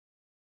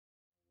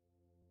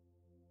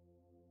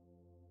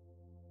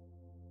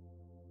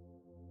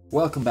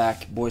Welcome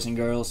back, boys and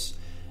girls.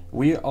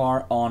 We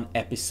are on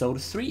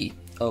episode 3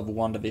 of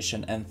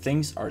WandaVision and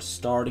things are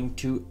starting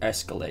to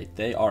escalate.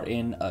 They are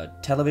in a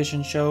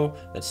television show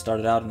that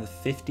started out in the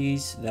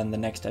 50s, then the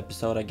next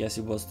episode I guess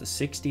it was the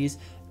 60s,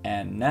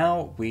 and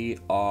now we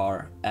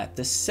are at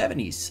the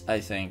 70s,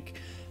 I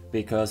think,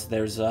 because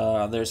there's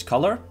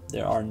color,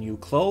 there are new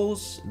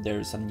clothes,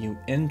 there's a new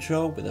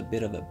intro with a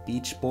bit of a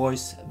Beach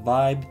Boys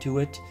vibe to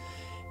it.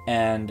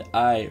 And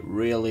I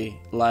really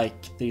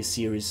like this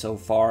series so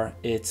far.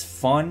 It's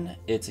fun,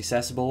 it's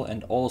accessible,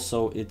 and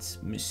also it's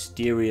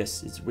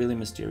mysterious. It's really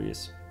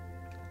mysterious.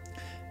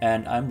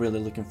 And I'm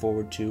really looking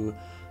forward to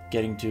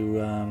getting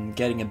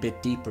a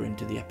bit deeper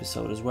into the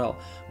episode as well.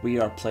 We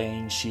are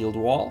playing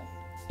Shieldwall,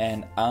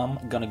 and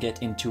I'm gonna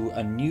get into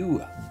a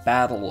new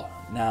battle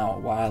now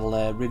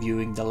while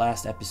reviewing the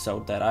last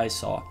episode that I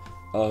saw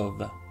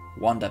of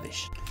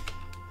WandaVision.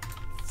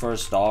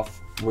 First off,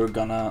 we're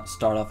gonna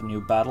start off a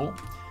new battle.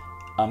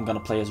 I'm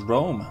gonna play as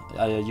Rome.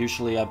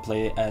 Usually I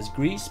play as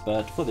Greece,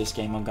 but for this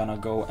game I'm gonna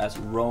go as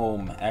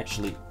Rome,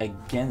 actually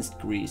against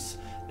Greece.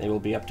 They will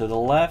be up to the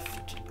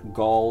left,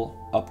 Gaul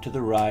up to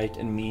the right,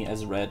 and me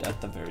as red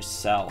at the very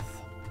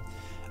south.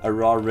 A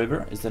Raw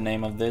River is the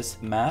name of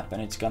this map, and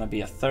it's gonna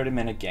be a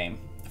 30-minute game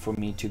for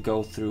me to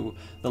go through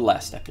the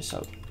last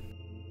episode.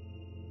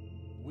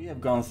 We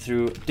have gone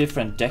through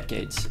different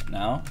decades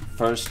now.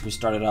 First we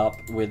started up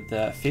with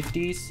the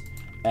 50s,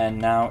 and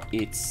now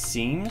it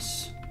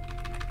seems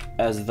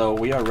as though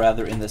we are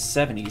rather in the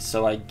 70s,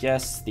 so I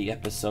guess the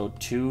episode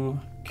 2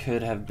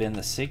 could have been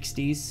the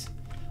 60s.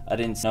 I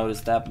didn't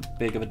notice that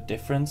big of a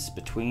difference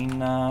between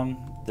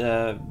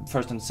the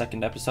first and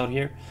second episode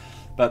here,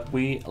 but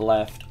we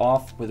left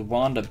off with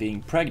Wanda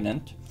being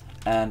pregnant,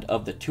 and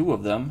of the two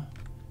of them,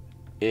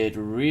 it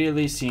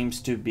really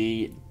seems to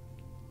be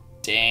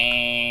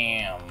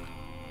damn.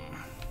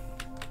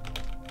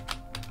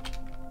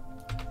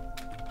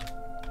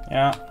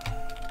 Yeah,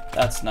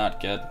 that's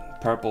not good.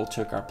 Purple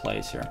took our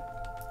place here.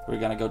 We're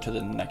gonna go to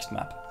the next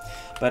map.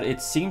 But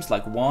it seems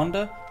like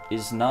Wanda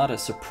is not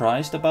as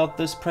surprised about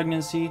this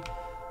pregnancy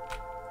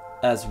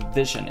as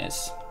Vision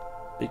is.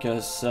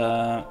 Because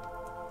on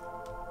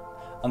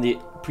the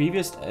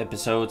previous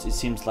episodes it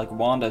seems like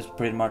Wanda is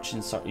pretty much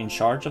in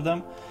charge of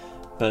them.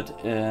 But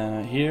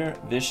here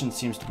Vision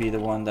seems to be the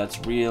one that's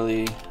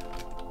really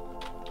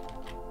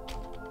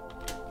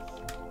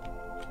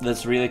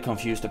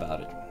confused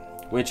about it.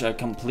 Which I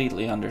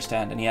completely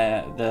understand. And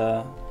yeah,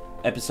 the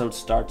episode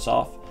starts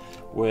off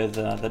with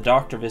the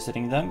doctor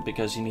visiting them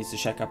because he needs to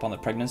check up on the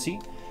pregnancy.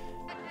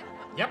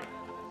 Yep,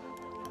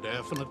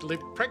 definitely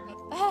pregnant.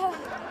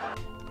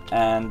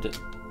 And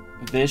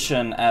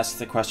Vision asks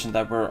the question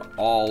that we're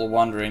all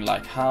wondering,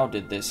 like, how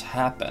did this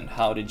happen?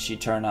 How did she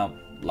turn out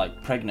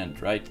like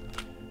pregnant, right?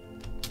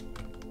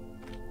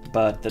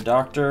 But the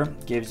doctor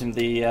gives him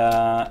the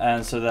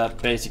answer that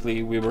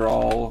basically we were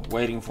all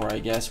waiting for, I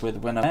guess, with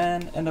when a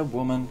man and a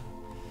woman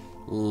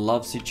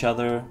loves each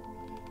other,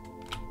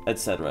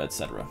 etc,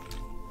 etc.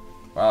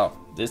 Wow,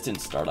 this didn't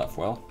start off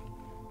well.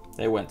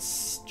 They went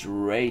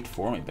straight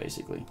for me,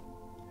 basically.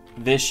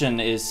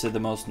 Vision is the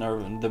more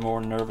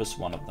nervous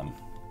one of them.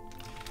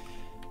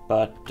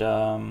 But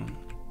the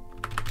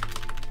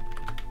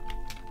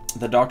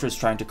doctor is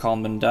trying to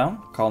calm them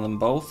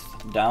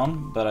both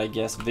down, but I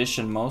guess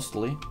Vision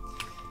mostly.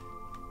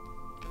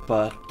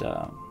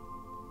 But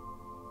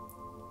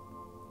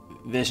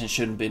Vision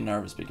shouldn't be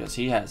nervous because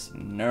he has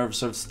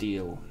nerves of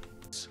steel.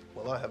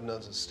 Well, I have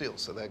nerves of steel,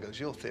 so there goes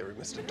your theory,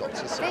 Mr.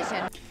 Doctor.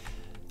 Vision.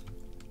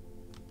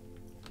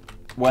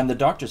 When the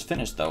doctor's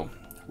finished, though,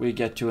 we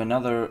get to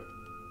another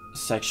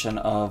section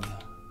of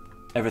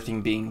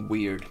everything being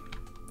weird.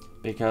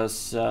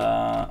 Because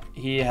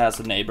he has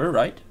a neighbor,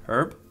 right?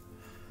 Herb.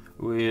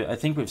 I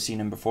think we've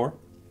seen him before.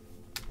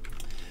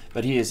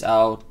 But he is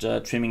out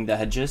trimming the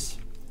hedges.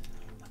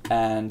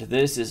 And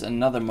this is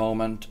another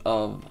moment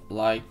of,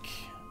 like,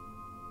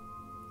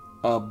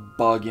 a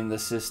bug in the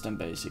system,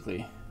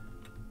 basically.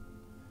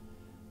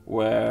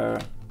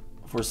 Where,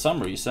 for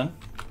some reason,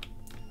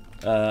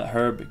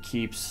 Herb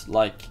keeps,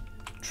 like,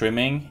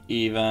 trimming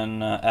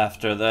even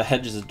after the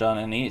hedges are done,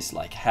 and he's,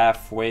 like,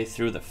 halfway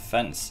through the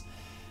fence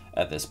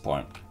at this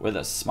point, with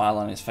a smile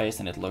on his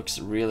face, and it looks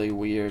really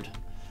weird.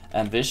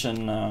 And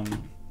Vision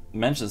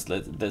mentions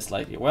this,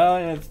 like, well,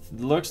 it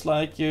looks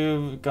like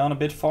you've gone a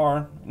bit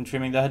far in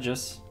trimming the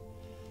hedges.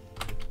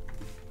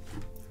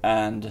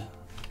 And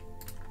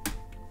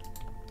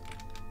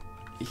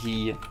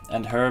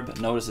Herb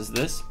notices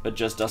this, but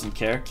just doesn't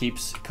care,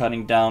 keeps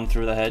cutting down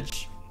through the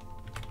hedge.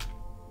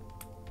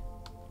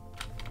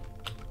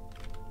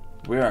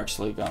 We're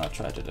actually gonna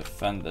try to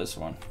defend this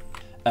one.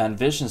 And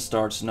Vision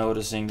starts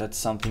noticing that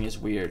something is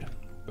weird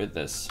with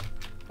this.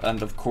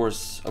 And of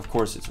course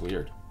it's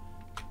weird.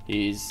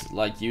 He's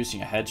like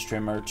using a hedge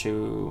trimmer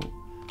to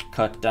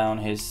cut down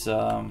his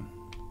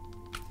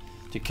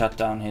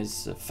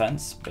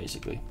fence,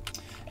 basically.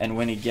 And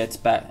when he gets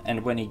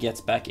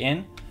back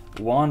in,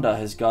 Wanda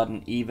has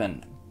gotten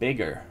even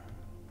bigger.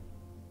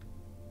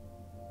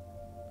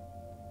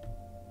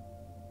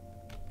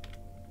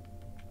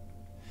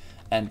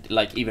 and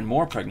like even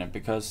more pregnant,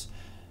 because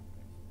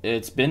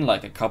it's been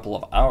like a couple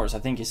of hours. I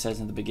think he says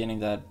in the beginning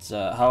that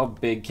how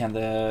big can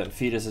the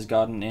fetus has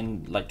gotten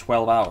in like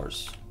 12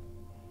 hours.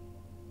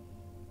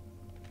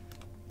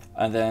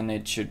 And then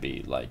it should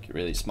be like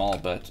really small,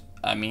 but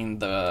I mean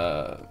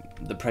the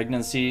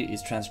pregnancy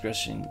is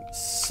transgressing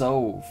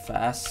so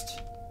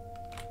fast.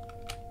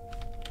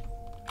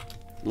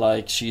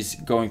 Like she's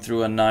going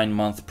through a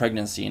 9-month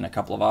pregnancy in a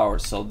couple of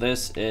hours. So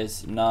this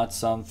is not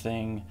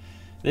something,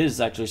 this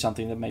is actually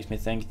something that makes me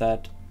think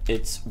that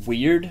it's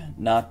weird,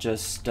 not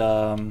just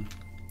that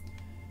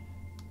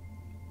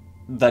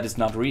it's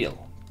not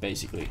real,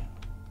 basically.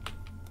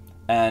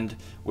 And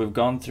we've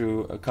gone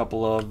through a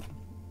couple of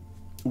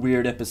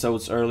weird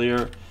episodes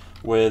earlier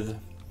with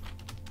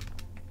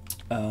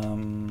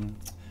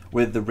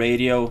the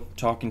radio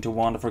talking to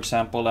Wanda, for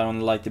example,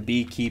 and like the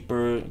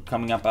beekeeper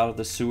coming up out of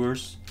the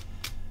sewers.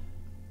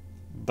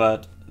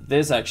 But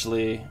this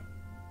actually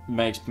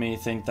makes me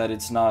think that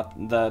it's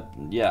not that,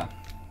 yeah,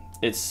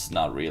 it's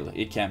not real.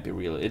 It can't be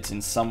real. It's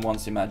in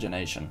someone's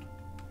imagination.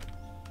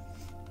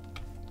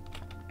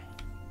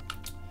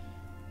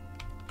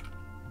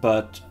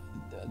 But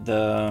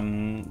the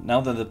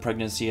now that the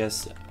pregnancy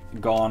has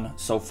gone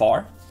so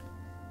far,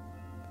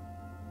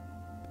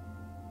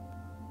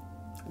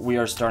 we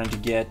are starting to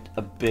get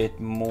a bit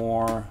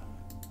more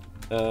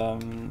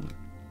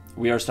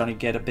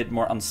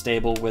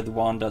unstable with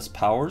Wanda's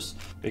powers,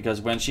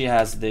 because when she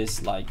has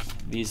these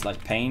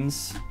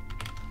pains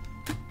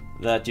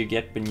that you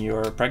get when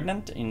you're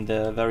pregnant in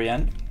the very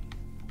end,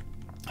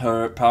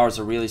 her powers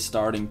are really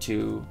starting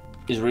to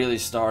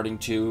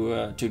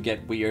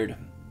get weird.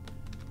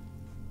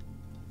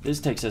 This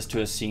takes us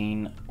to a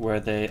scene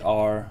where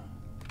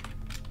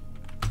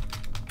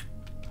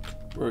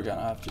we're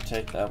gonna have to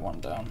take that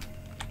one down,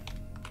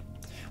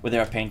 where they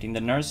are painting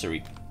the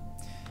nursery,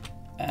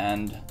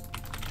 and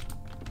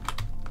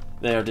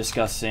they are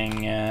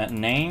discussing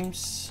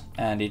names,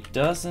 and it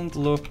doesn't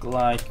look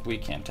like we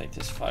can take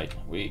this fight.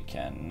 We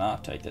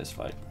cannot take this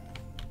fight.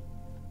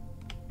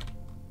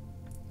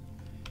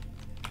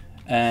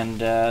 And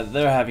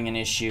they're having an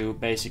issue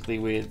basically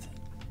with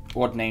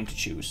what name to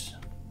choose.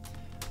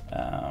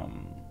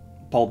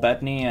 Paul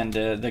Bettany and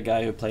the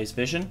guy who plays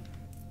Vision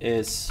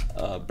is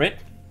Brit,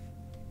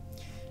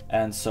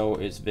 and so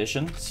is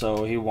Vision.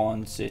 So he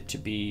wants it to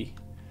be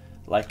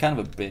like kind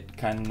of a bit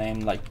kind of name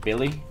like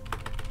Billy.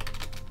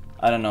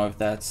 I don't know if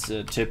that's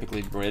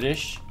typically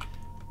British,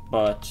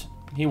 but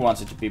he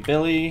wants it to be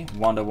Billy.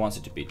 Wanda wants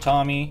it to be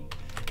Tommy,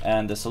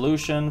 and the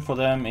solution for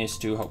them is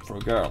to hope for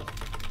a girl.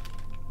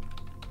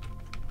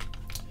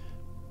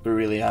 We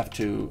really have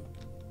to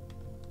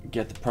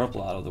get the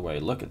purple out of the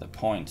way. Look at the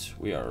points.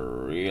 We are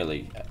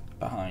really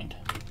behind.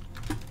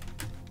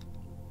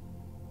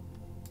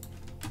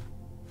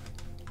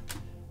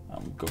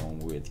 I'm going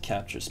with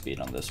capture speed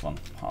on this one.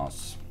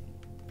 Pause.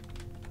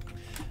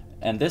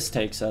 And this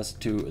takes us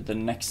to the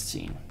next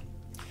scene.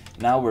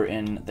 Now we're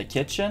in the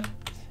kitchen,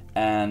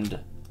 and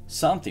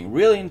something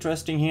really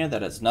interesting here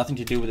that has nothing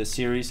to do with the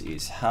series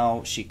is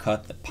how she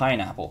cut the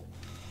pineapple.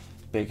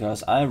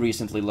 Because I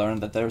recently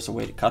learned that there's a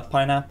way to cut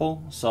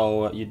pineapple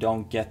so you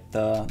don't get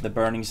the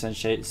burning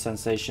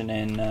sensation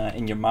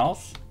in your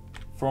mouth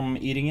from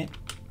eating it.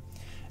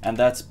 And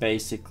that's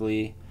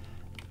basically,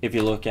 if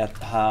you look at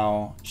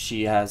how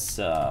she has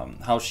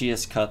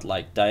cut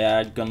like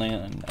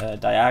diagonally.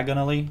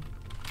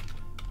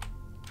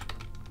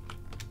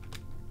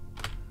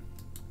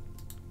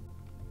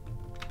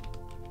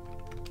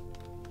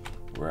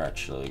 We're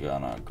actually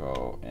gonna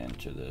go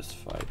into this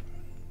fight.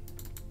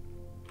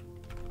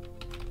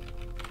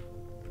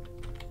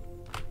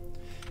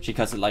 She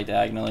cuts it like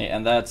diagonally,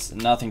 and that's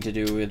nothing to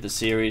do with the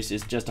series.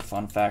 It's just a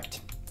fun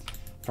fact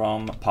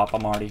from Papa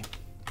Marty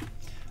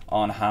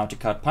on how to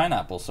cut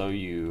pineapple so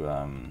you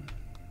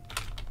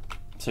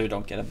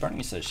don't get a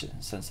burning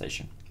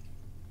sensation.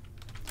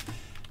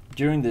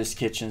 During this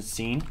kitchen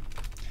scene,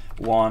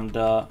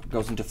 Wanda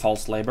goes into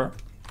false labor,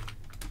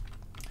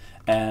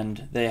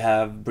 and they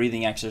have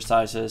breathing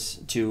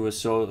exercises to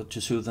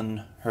soothe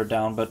her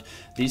down. But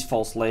these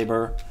false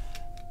labor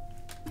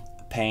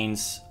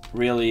pains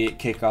really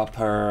kick up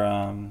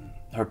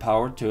her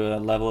power to a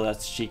level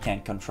that she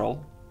can't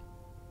control.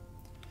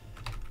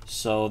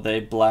 So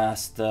they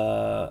blast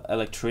the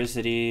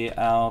electricity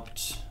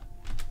out,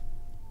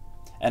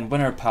 and when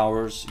her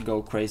powers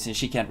go crazy,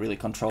 she can't really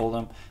control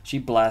them. She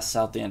blasts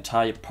out the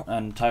entire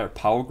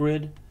power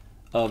grid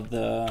of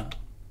the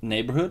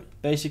neighborhood,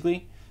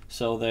 basically.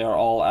 So they are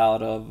all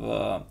out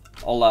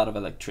of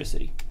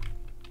electricity.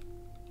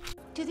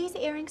 Do these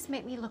earrings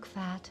make me look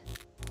fat?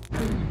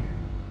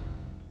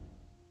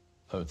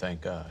 Oh,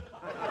 thank God.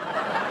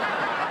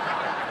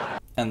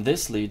 And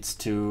this leads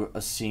to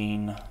a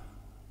scene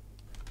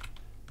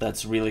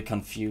that's really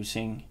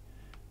confusing,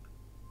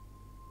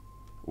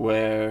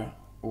 where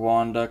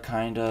Wanda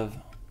kind of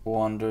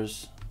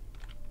wonders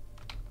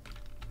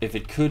if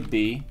it could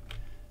be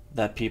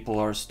that people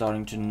are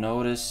starting to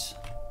notice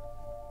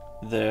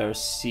their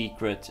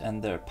secret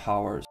and their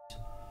powers.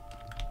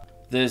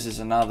 This is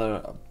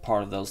another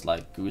part of those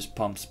like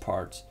goosebumps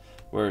parts,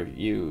 where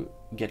you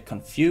get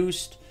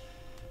confused,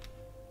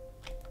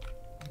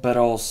 but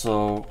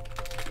also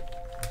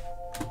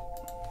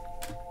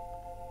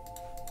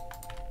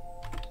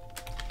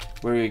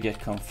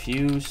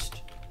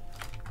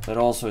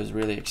is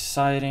really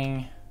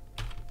exciting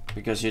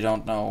because you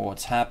don't know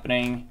what's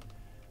happening.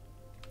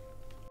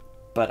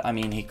 But I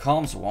mean, he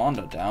calms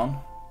Wanda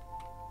down,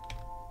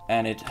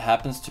 and it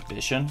happens to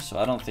Vision, so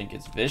I don't think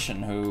it's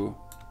Vision who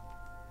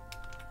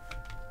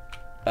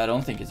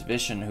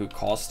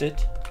caused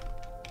it.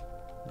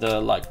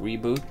 The like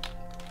reboot.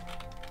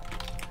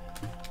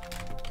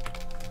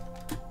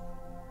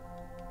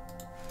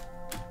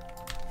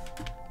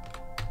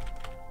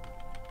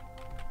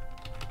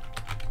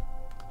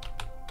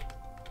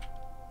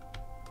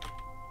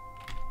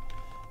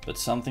 But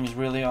something's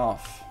really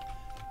off.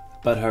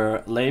 But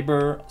her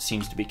labor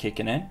seems to be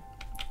kicking in.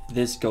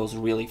 This goes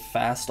really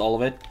fast, all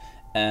of it,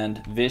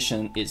 and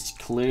Vision is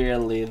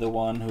clearly the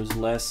one who's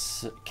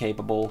less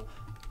capable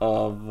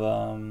of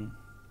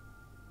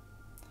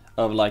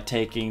like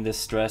taking the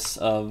stress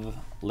of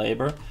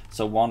labor.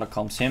 So Wanda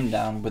calms him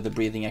down with the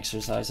breathing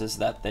exercises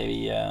that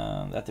they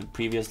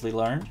previously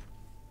learned.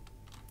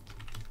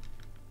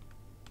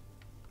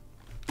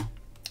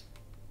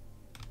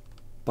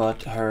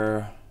 But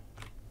her...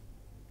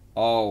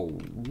 Oh,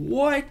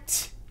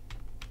 what?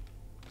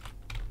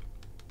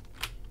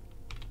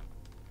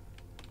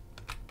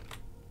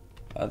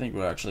 I think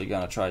we're actually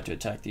gonna try to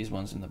attack these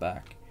ones in the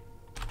back.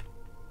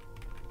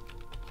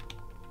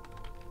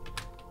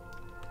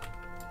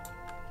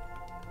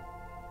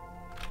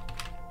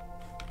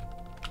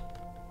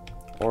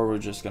 Or we're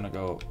just gonna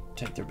go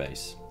take their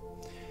base.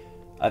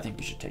 I think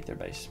we should take their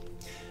base.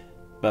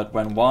 But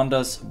when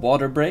Wanda's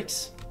water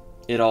breaks,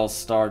 it all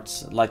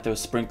starts like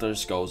those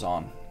sprinklers goes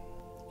on.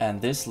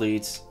 And this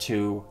leads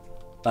to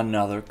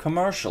another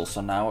commercial.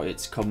 So now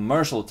it's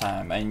commercial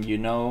time. And you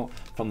know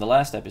from the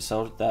last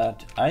episode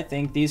that I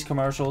think these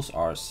commercials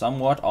are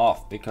somewhat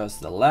off, because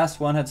the last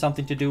one had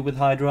something to do with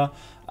Hydra.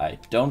 I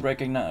don't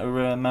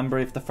remember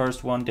if the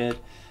first one did,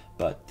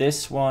 but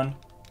this one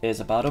is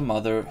about a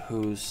mother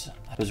who's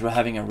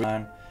having a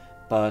run,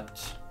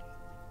 but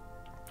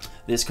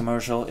this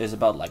commercial is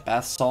about like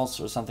bath salts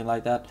or something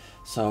like that.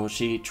 So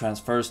she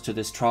transfers to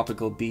this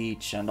tropical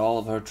beach and all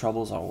of her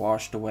troubles are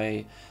washed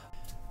away.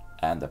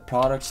 And the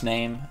product's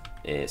name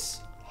is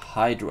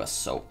Hydra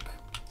Soak.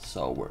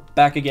 So we're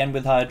back again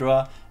with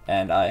Hydra,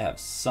 and I have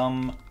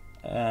some,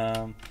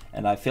 and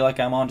I feel like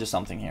I'm onto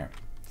something here.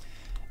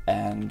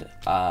 And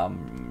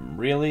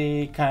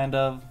really kind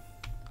of,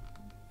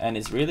 and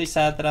it's really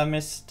sad that I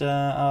missed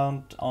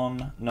out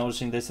on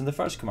noticing this in the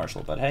first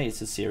commercial, but hey,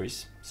 it's a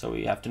series, so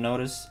we have to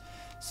notice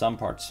some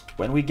parts.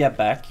 When we get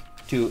back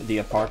to the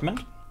apartment,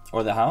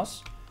 or the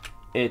house,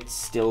 it's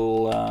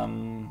still,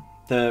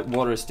 the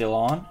water is still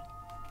on.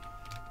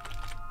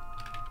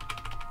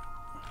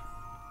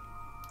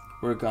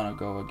 We're gonna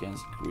go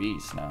against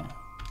Greece now.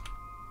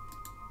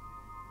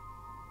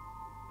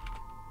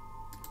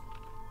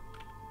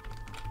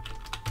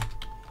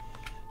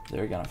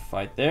 They're gonna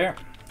fight there.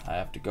 I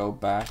have to go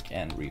back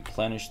and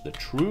replenish the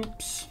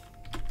troops.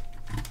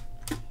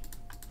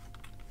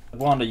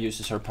 Wanda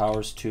uses her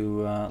powers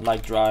to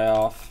like dry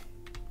off.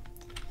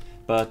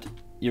 But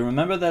you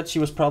remember that she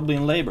was probably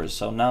in labor,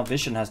 so now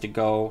Vision has to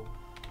go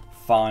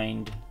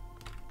find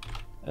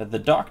the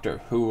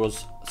doctor, who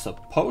was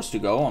supposed to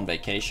go on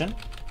vacation,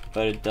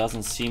 but it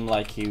doesn't seem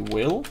like he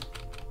will.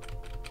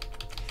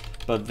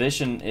 But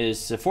Vision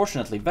is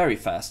fortunately very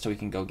fast, so we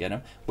can go get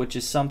him, which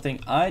is something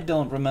I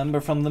don't remember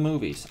from the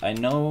movies. I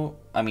know,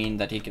 I mean,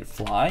 that he could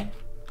fly,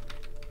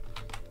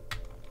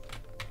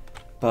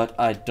 but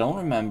I don't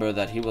remember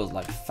that he was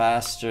like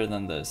faster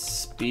than the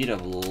speed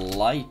of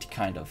light,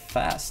 kind of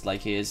fast,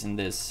 like he is in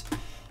this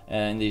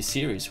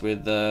series,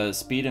 with the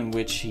speed in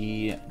which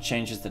he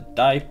changes the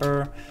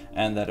diaper,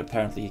 and that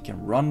apparently he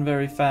can run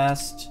very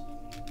fast.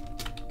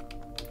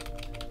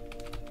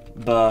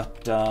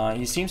 But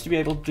he seems to be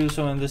able to do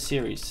so in this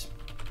series,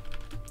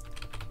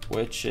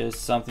 which is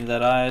something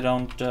that I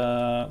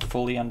don't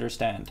fully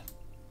understand.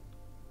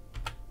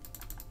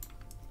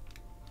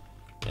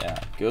 Yeah,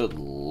 good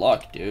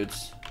luck,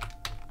 dudes.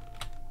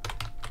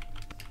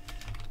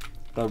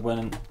 But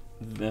when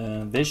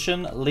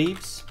Vision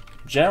leaves,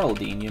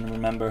 Geraldine, you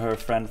remember her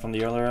friend from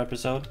the earlier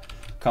episode,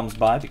 comes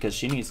by because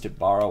she needs to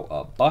borrow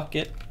a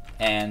bucket,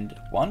 and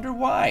wonder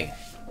why.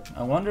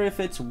 I wonder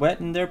if it's wet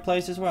in their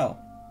place as well.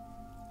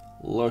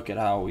 Look at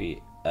how we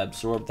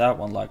absorbed that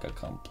one like a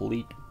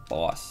complete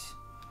boss.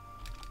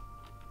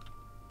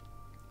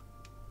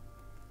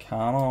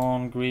 Come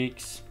on,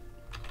 Greeks.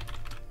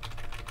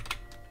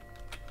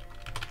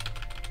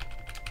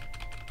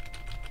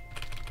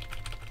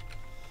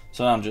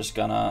 So I'm just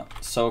gonna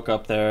soak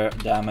up their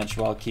damage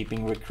while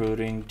keeping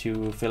recruiting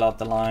to fill out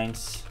the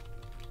lines.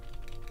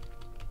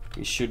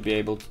 We should be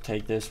able to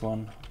take this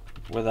one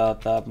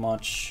without that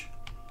much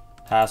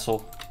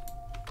hassle.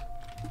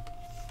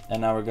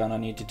 And now we're gonna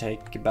need to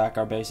take back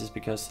our bases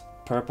because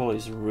purple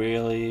is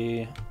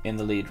really in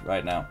the lead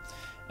right now.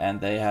 And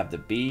they have the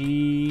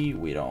B,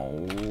 we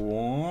don't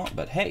want,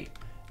 but hey,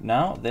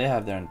 Now they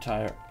have their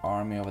entire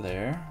army over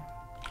there.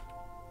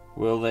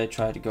 Will they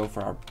try to go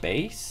for our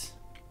base?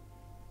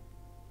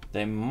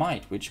 They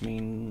might, which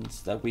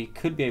means that we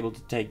could be able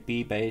to take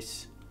B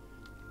base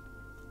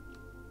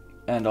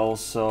and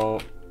also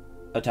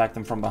attack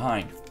them from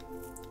behind.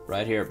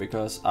 Right here,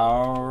 because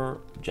our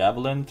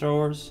javelin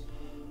throwers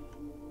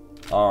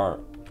are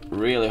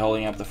really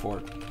holding up the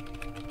fort.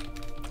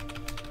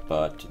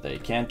 But they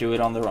can't do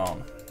it on their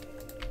own.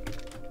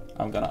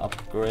 I'm gonna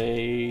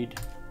upgrade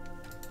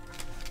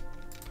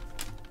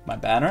my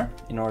banner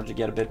in order to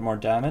get a bit more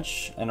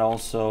damage and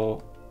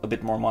also a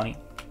bit more money.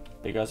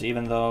 Because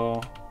even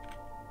though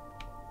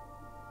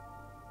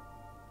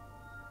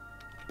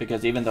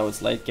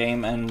it's late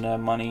game and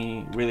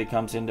money really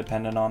comes in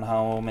dependent on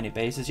how many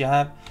bases you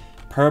have,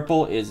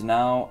 purple is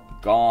now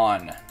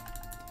gone.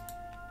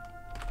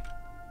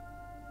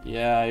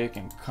 Yeah, you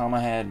can come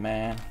ahead,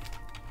 man.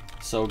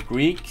 So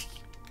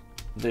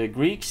the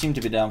Greeks seem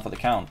to be down for the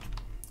count.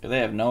 They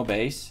have no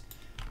base,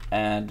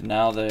 and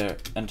now their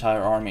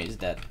entire army is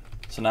dead.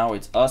 So now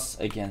it's us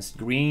against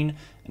green,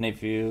 and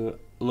if you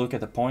look at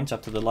the points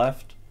up to the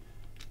left,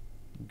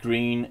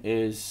 green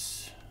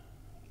is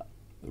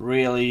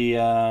really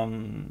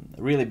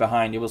really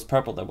behind. It was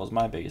purple that was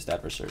my biggest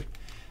adversary,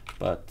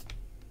 but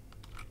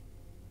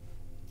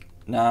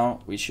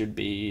now we should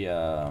be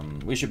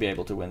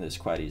able to win this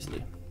quite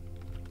easily.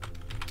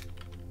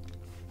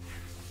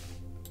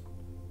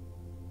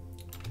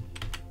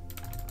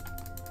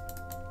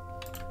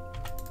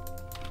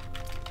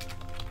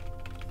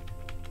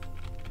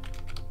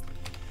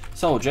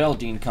 So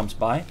Geraldine comes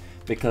by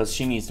because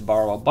she needs to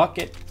borrow a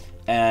bucket,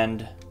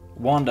 and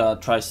Wanda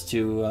tries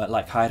to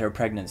like hide her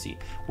pregnancy,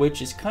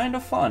 which is kind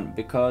of fun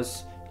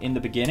because in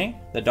the beginning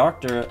the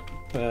doctor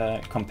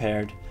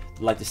compared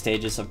like the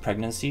stages of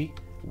pregnancy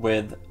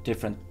with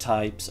different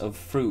types of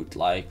fruit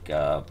like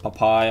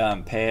papaya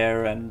and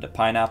pear and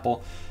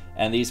pineapple,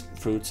 and these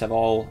fruits have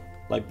all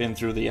like been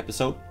through the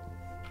episode.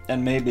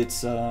 And maybe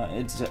it's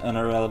an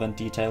irrelevant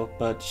detail,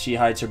 but she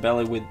hides her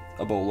belly with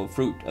a bowl of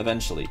fruit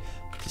eventually.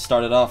 She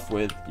started off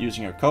with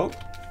using her coat,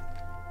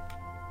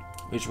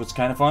 which was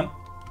kind of fun.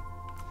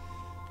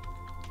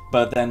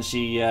 But then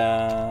she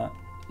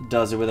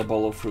does it with a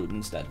bowl of fruit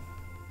instead.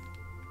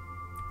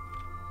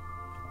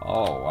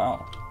 Oh,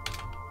 wow.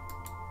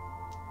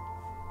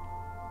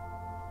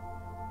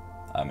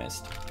 I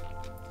missed.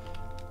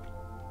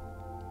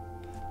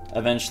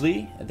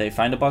 Eventually, they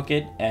find a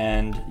bucket,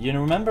 and you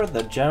remember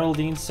that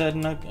Geraldine said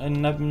in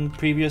a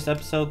previous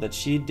episode that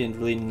she didn't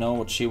really know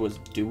what she was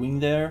doing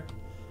there.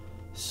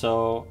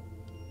 So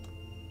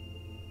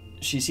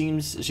she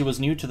was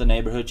new to the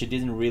neighborhood. She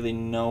didn't really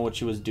know what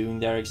she was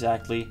doing there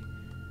exactly.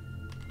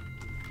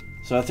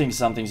 So I think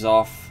something's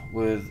off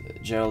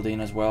with Geraldine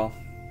as well.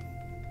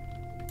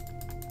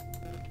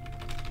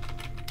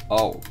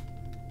 Oh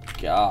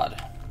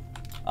God,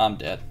 I'm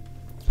dead.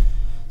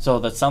 So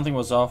that something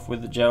was off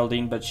with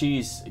Geraldine, but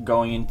she's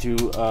going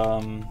into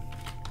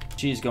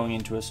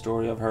a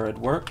story of her at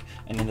work,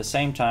 and in the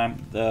same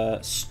time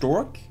the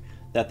stork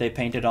that they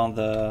painted on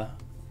the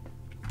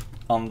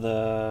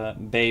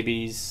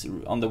baby's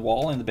on the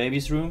wall in the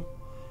baby's room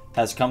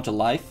has come to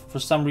life for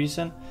some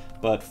reason.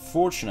 But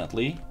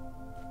fortunately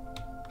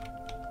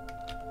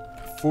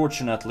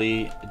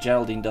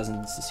Geraldine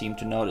doesn't seem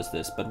to notice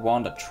this, but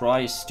Wanda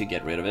tries to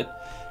get rid of it.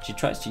 She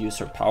tries to use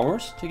her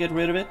powers to get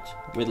rid of it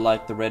with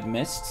like the red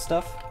mist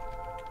stuff,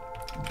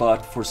 but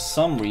for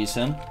some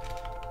reason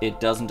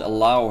it doesn't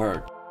allow her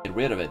to get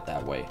rid of it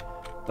that way,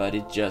 but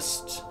it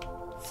just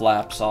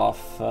flaps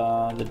off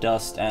the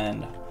dust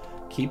and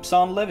keeps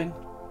on living.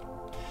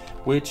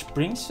 Which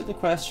brings to the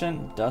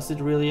question, does it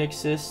really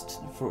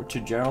exist to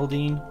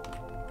Geraldine?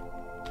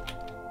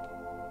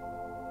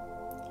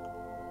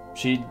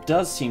 She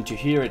does seem to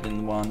hear it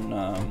in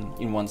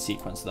one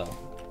sequence though.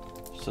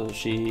 So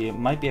she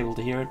might be able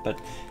to hear it, but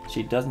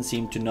she doesn't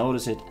seem to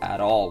notice it at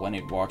all when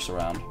it walks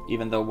around,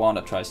 even though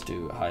Wanda tries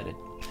to hide it.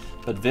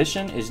 But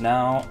Vision is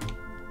now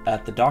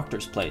at the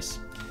doctor's place.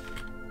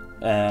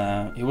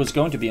 He was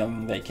going to be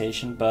on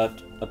vacation,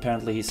 but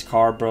apparently his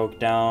car broke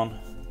down,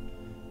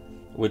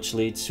 which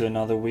leads to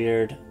another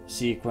weird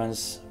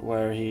sequence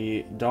where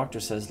doctor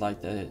says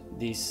like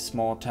these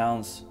small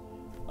towns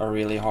are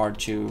really hard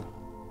to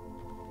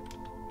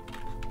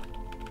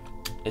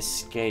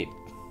escape.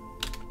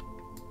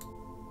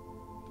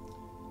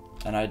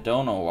 And I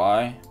don't know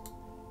why,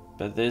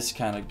 but this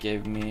kind of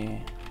gave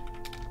me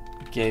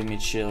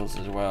chills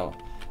as well.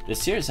 The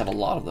series have a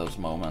lot of those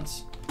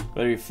moments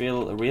where you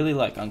feel really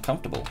like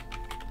uncomfortable,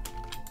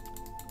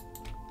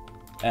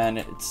 and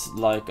it's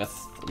like a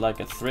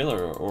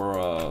thriller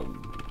or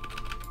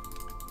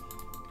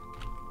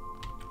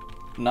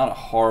not a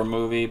horror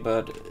movie,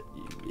 but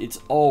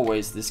it's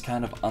always this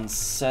kind of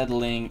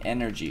unsettling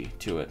energy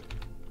to it.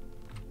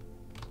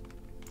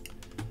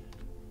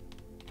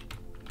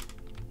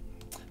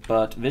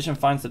 But Vision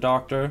finds the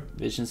doctor.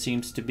 Vision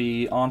seems to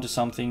be onto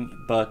something,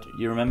 but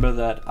you remember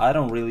that I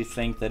don't really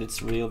think that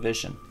it's real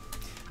Vision.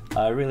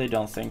 I really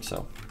don't think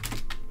so.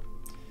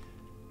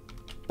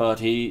 but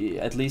he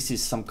at least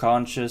he's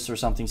subconscious or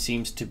something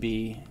seems to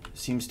be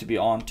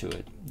onto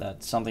it,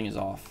 that something is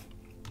off.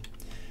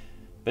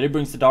 But he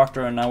brings the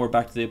doctor, and now we're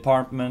back to the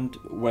apartment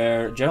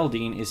where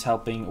Geraldine is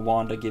helping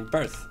Wanda give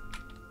birth.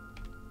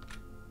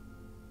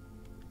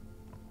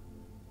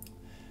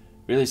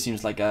 Really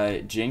seems like I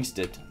jinxed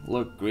it.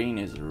 Look, green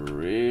is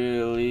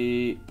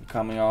really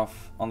coming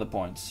off on the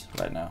points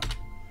right now.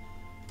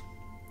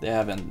 They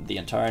have the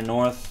entire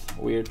north.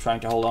 We're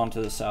trying to hold on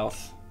to the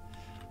south.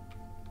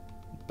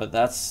 But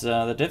that's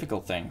the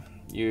difficult thing.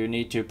 You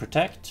need to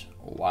protect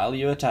while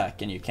you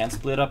attack, and you can't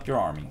split up your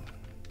army.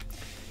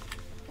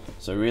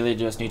 So really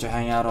just need to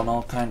hang out on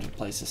all kinds of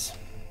places.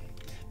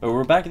 But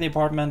we're back in the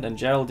apartment, and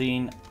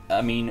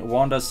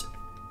Wanda's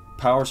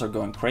powers are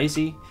going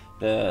crazy.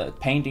 The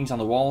paintings on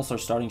the walls are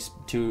starting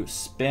to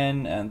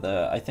spin, and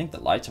I think the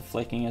lights are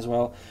flicking as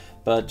well.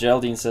 But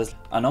Geraldine says,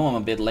 I know I'm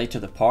a bit late to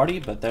the party,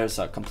 but there's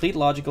a complete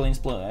logical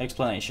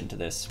explanation to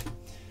this.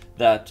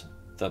 That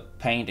the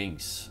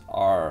paintings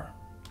are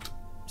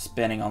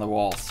spinning on the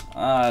walls.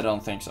 I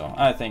don't think so.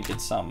 I think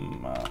it's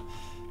something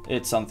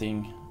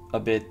a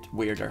bit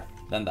weirder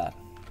than that.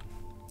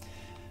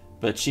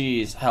 But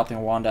she's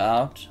helping Wanda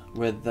out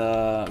with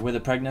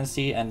the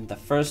pregnancy, and the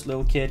first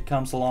little kid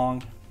comes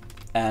along,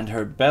 and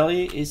her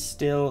belly is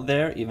still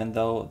there, even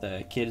though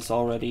the kid is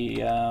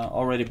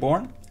already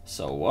born.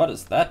 So what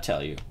does that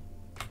tell you?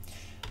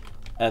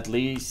 At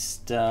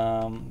least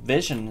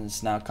Vision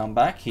has now come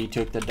back. He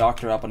took the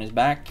doctor up on his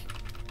back,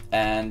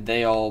 and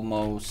they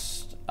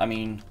almost,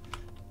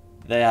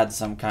 they had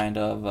some kind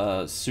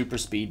of super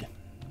speed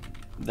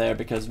there,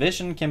 because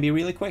Vision can be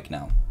really quick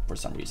now for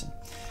some reason.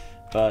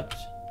 But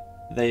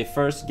they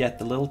first get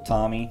the little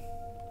Tommy.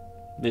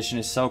 Vision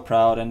is so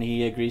proud, and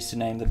he agrees to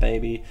name the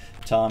baby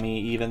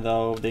Tommy, even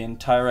though the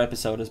entire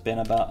episode has been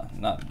about,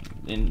 not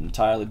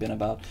entirely been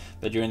about,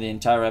 but during the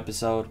entire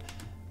episode,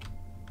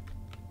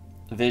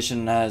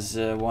 Vision has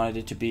wanted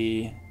it to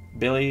be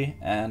Billy,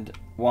 and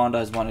Wanda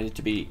has wanted it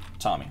to be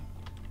Tommy.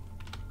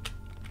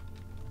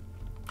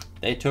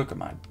 They took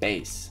my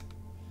base.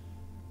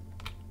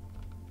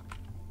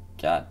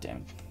 God damn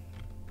it.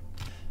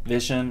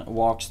 Vision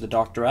walks the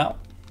doctor out,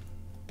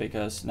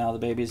 because now the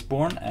baby is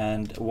born,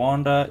 and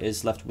Wanda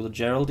is left with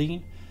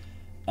Geraldine,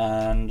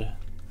 and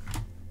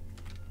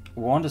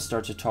Wanda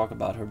starts to talk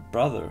about her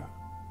brother,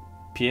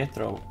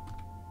 Pietro,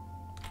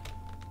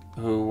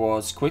 who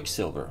was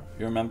Quicksilver.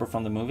 You remember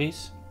from the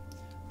movies?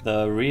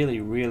 The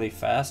really, really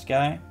fast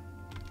guy.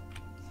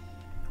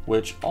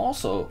 Which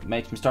also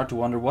makes me start to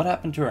wonder what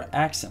happened to her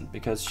accent,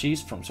 because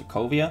she's from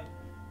Sokovia.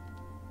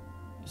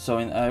 So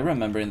I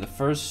remember in the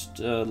first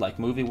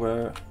movie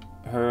where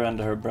her and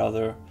her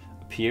brother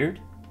appeared,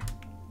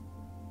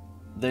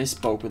 they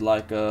spoke with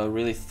like a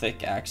really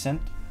thick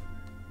accent.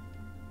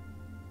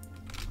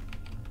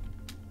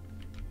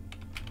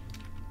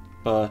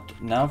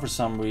 But now for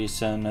some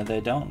reason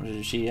they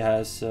don't. She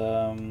has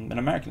an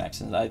American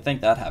accent. I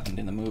think that happened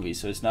in the movie,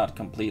 so it's not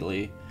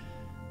completely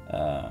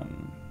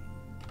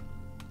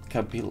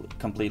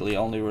completely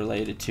only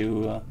related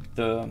to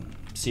the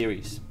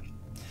series.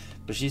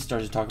 But she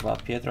starts to talk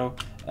about Pietro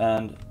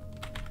and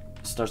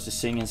starts to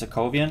sing in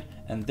Sokovian,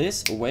 and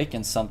this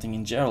awakens something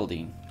in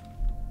Geraldine.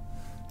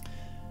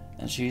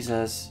 And she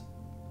says,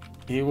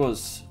 he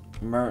was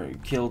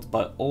killed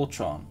by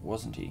Ultron,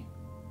 wasn't he?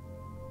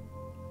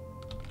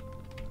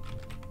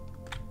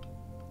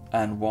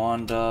 And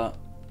Wanda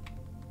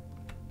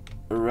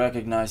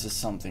recognizes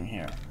something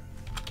here.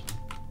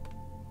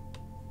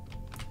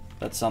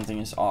 That something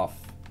is off.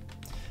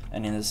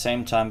 And in the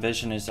same time,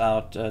 Vision is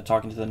out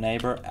talking to the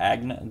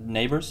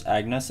neighbors,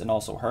 Agnes and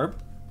also Herb.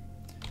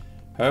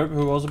 Herb,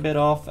 who was a bit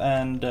off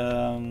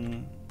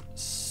and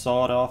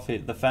sawed off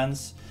the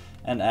fence,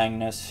 and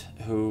Agnes,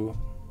 who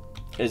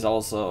is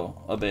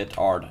also a bit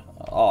odd.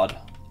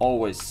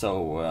 Always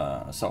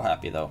so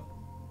happy though.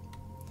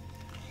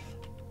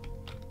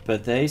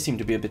 But they seem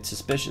to be a bit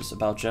suspicious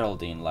about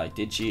Geraldine. Like,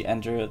 did she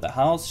enter the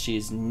house?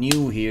 She's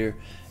new here,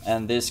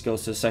 and this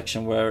goes to a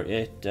section where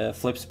it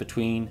flips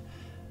between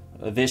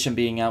Vision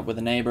being out with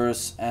the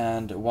neighbors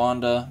and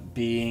Wanda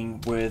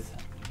being with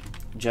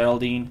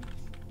Geraldine.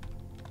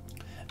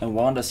 And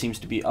Wanda seems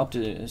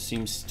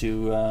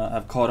to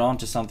have caught on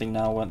to something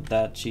now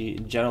that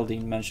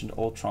Geraldine mentioned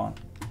Ultron.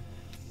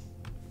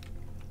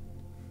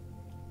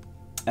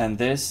 And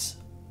this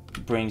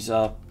brings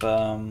up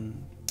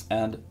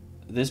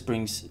this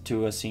brings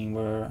to a scene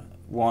where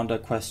Wanda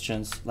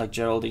questions like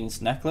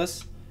Geraldine's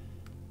necklace,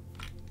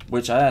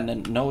 which I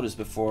hadn't noticed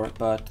before,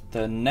 but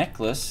the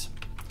necklace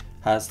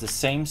has the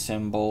same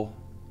symbol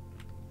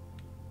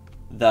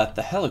that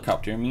the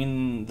helicopter,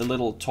 the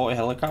little toy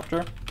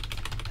helicopter,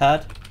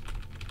 had.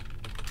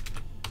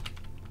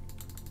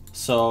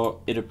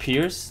 So it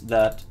appears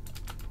that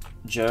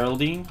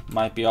Geraldine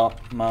might have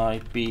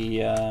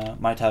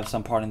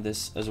some part in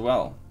this as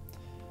well.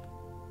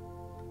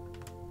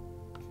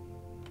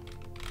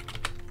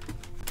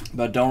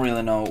 But don't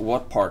really know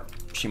what part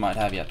she might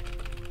have yet.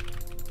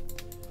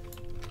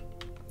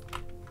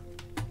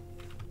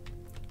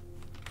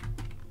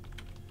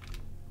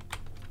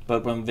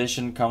 But when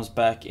Vision comes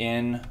back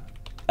in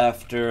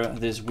after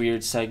this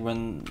weird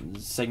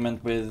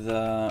segment with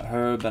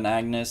Herb and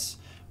Agnes,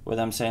 with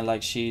them saying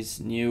like she's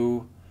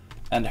new,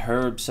 and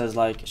Herb says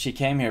like she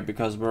came here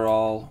because we're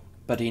all,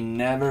 but he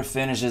never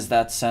finishes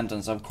that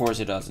sentence. Of course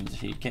he doesn't.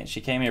 She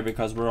came here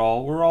because we're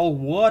all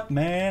what,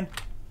 man?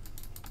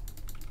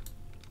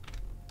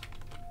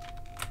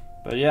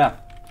 But yeah,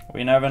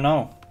 we never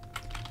know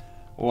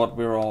what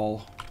we're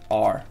all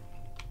are.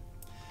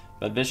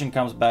 But Vision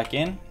comes back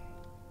in,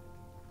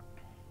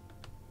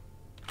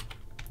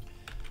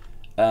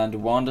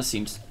 and Wanda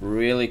seems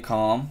really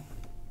calm.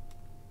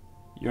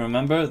 You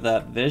remember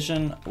that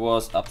Vision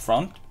was up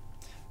front,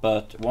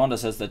 but Wanda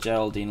says that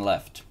Geraldine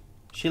left.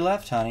 She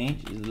left, honey.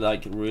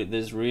 Like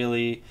this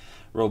really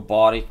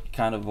robotic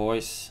kind of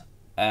voice,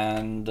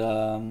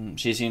 and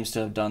she seems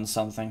to have done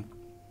something.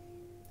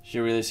 She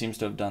really seems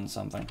to have done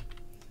something.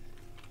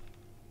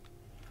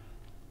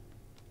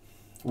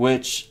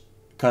 Which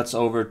cuts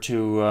over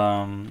to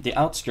the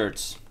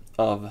outskirts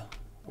of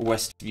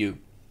Westview,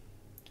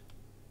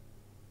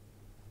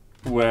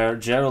 where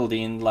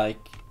Geraldine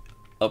like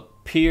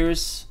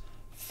appears.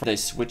 They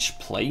switch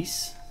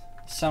place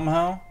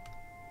somehow.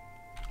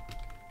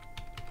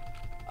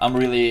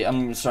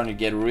 I'm starting to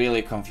get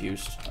really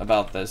confused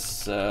about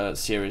this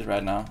series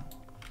right now.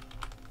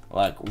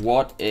 Like,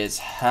 what is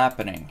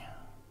happening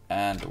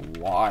and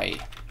why?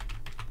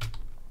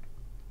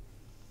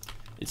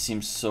 It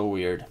seems so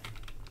weird.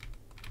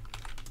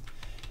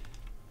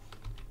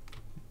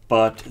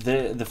 But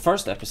the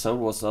first episode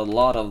was a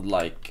lot of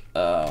like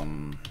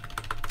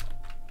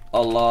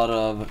a lot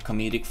of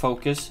comedic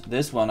focus.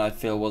 This one I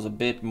feel was a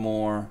bit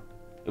more.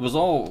 It was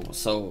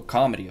also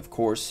comedy, of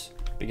course,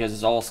 because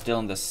it's all still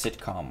in the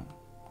sitcom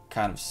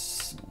kind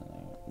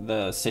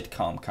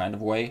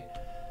of way.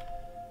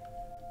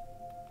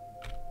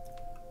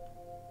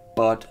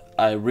 But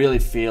I really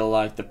feel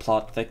like the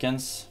plot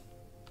thickens,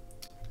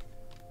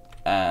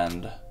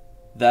 and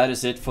that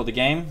is it for the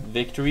game.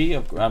 Victory.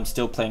 I'm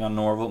still playing on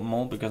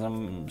normal because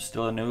I'm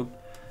still a noob.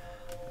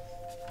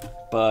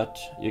 But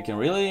you can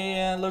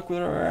really look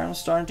where I'm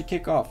starting to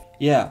kick off.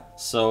 Yeah,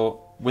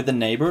 so with the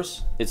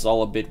neighbors, it's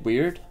all a bit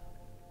weird.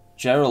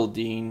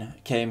 Geraldine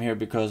came here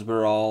because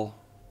we're all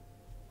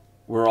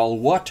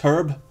what,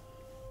 Herb?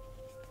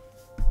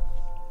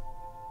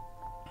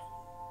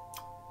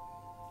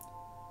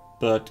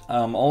 But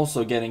I'm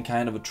also getting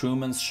kind of a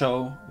Truman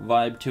Show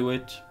vibe to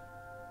it,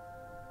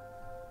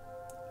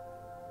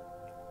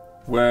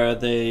 where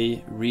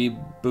they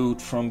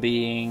reboot from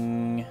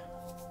being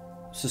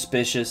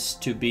suspicious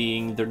to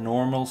being their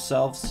normal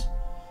selves.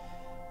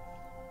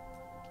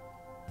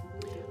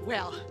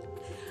 Well,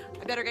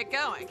 I better get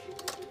going.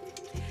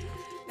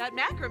 That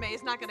macrame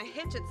is not going to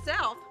hitch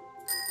itself.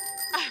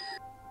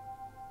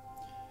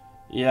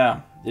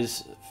 Yeah,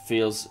 this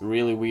feels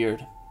really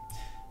weird.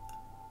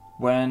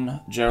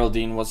 When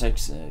Geraldine was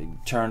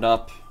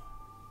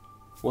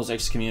was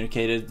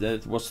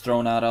excommunicated, was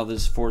thrown out of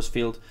this force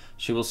field,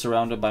 she was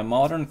surrounded by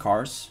modern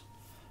cars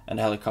and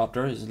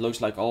helicopters. It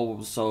looks like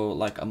also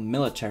like a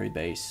military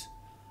base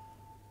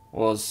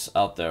was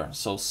out there.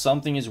 So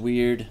something is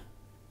weird.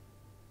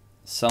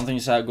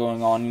 Something's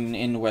going on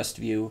in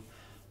Westview.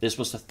 This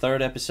was the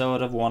third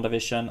episode of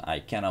WandaVision. I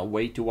cannot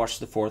wait to watch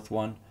the fourth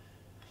one.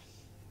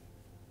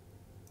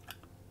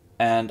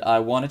 And I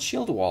wanted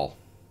Shieldwall.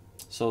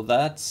 So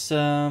that's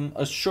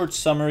a short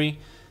summary.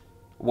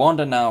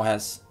 Wanda now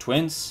has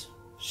twins.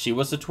 She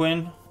was a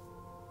twin.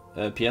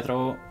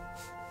 Pietro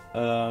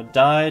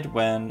died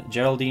when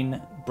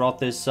Geraldine brought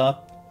this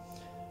up.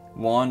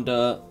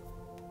 Wanda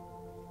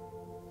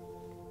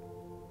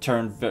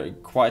turned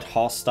quite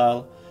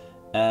hostile,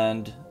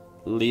 and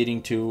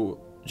leading to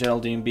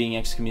Geraldine being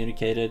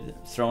excommunicated,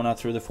 thrown out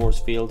through the force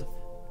field.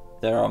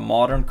 There are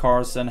modern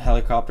cars and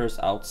helicopters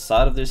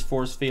outside of this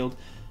force field,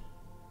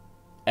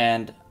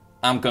 and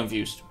I'm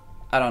confused.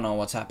 I don't know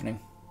what's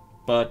happening,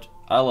 but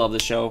I love the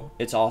show.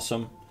 It's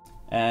awesome,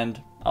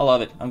 and I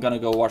love it. I'm gonna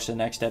go watch the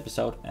next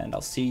episode, and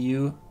I'll see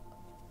you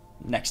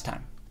next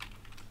time.